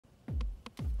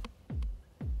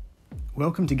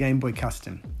Welcome to Gameboy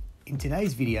Custom. In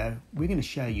today's video, we're going to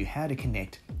show you how to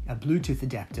connect a Bluetooth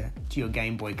adapter to your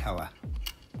Gameboy Color.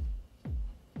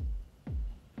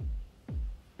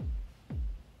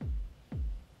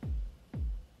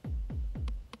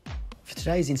 For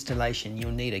today's installation, you'll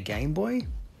need a Game Boy,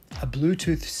 a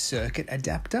Bluetooth circuit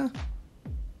adapter,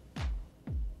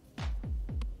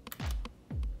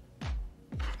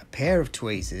 a pair of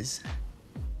tweezers,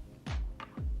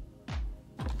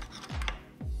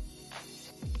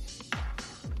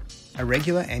 a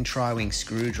regular and tri-wing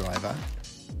screwdriver,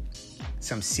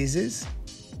 some scissors,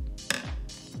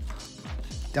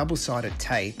 double-sided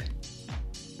tape,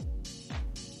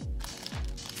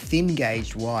 thin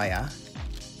gauged wire,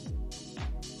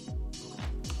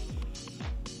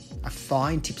 a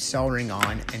fine tip soldering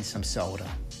iron and some solder.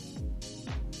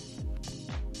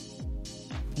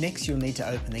 Next, you'll need to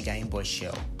open the Game Boy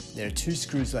shell. There are 2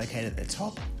 screws located at the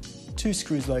top, 2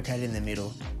 screws located in the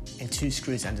middle, and 2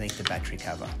 screws underneath the battery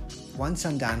cover. Once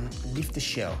undone, lift the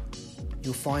shell.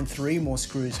 You'll find 3 more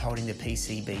screws holding the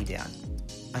PCB down.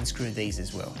 Unscrew these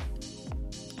as well.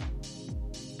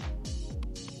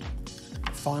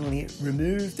 Finally,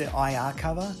 remove the IR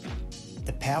cover,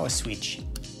 the power switch,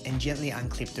 and gently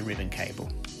unclip the ribbon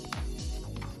cable.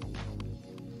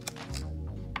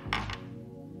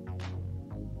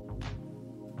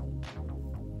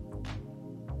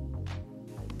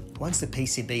 Once the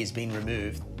PCB has been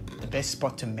removed, the best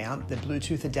spot to mount the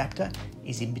Bluetooth adapter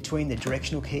is in between the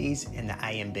directional keys and the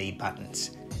A and B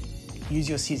buttons. Use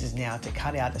your scissors now to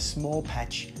cut out a small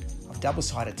patch of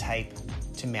double-sided tape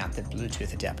to mount the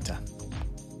Bluetooth adapter.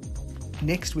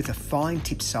 Next, with a fine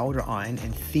tip solder iron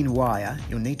and thin wire,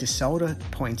 you'll need to solder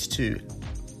points to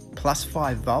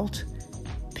 +5 volt,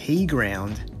 P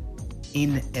ground,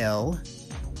 in L,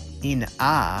 in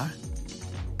R,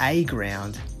 A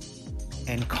ground,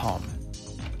 and COM.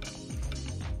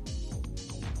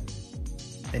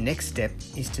 The next step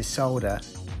is to solder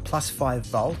 +5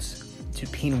 volts to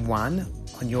pin 1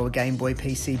 on your Game Boy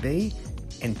PCB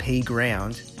and P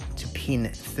ground to pin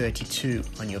 32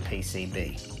 on your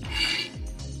PCB.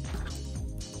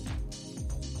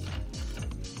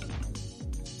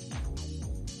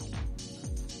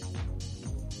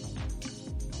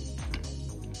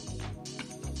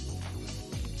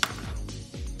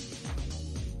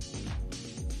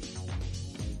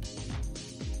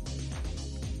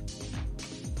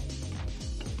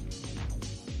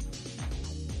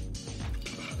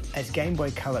 As Game Boy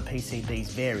Color PCBs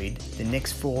varied, the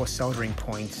next 4 soldering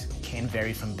points can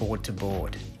vary from board to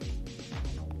board.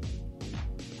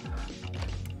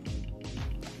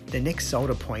 The next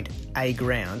solder point, A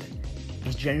ground,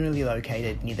 is generally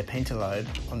located near the pentalobe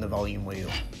on the volume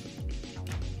wheel.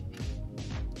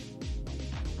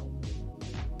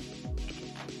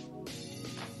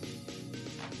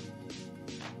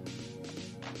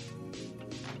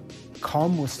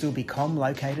 COM will still be COM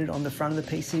located on the front of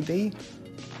the PCB.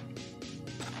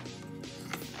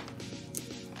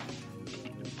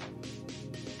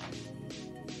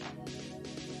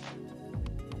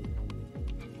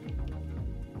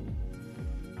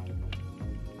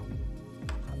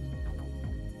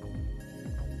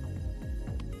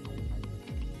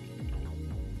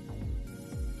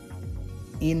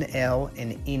 In L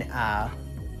and in R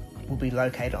will be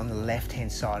located on the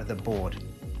left-hand side of the board.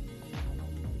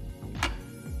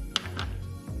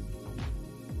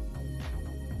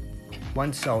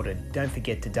 Once soldered, don't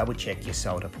forget to double check your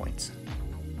solder points.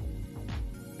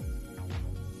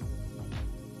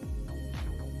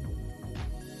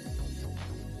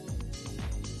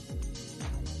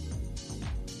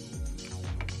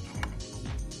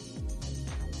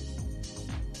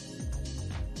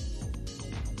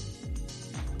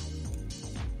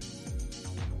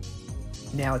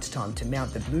 Now it's time to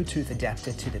mount the Bluetooth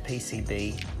adapter to the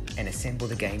PCB and assemble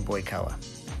the Game Boy Color.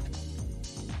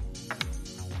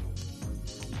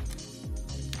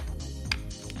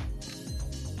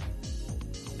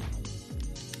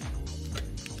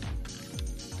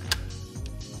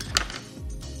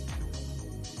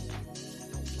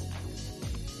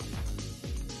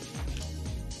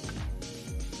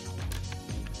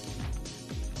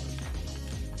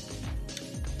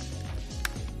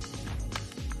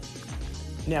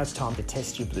 Now it's time to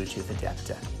test your Bluetooth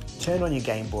adapter. Turn on your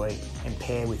Game Boy and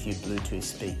pair with your Bluetooth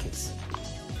speakers.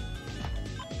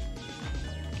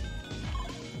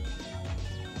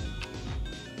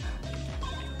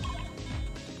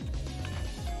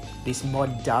 This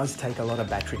mod does take a lot of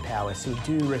battery power, so we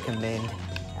do recommend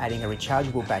adding a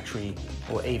rechargeable battery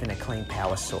or even a clean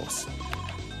power source.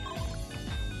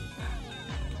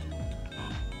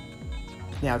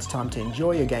 Now it's time to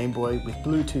enjoy your Game Boy with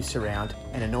Bluetooth surround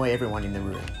and annoy everyone in the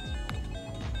room.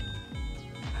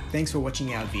 Thanks for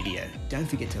watching our video. Don't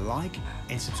forget to like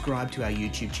and subscribe to our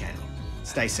YouTube channel.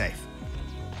 Stay safe.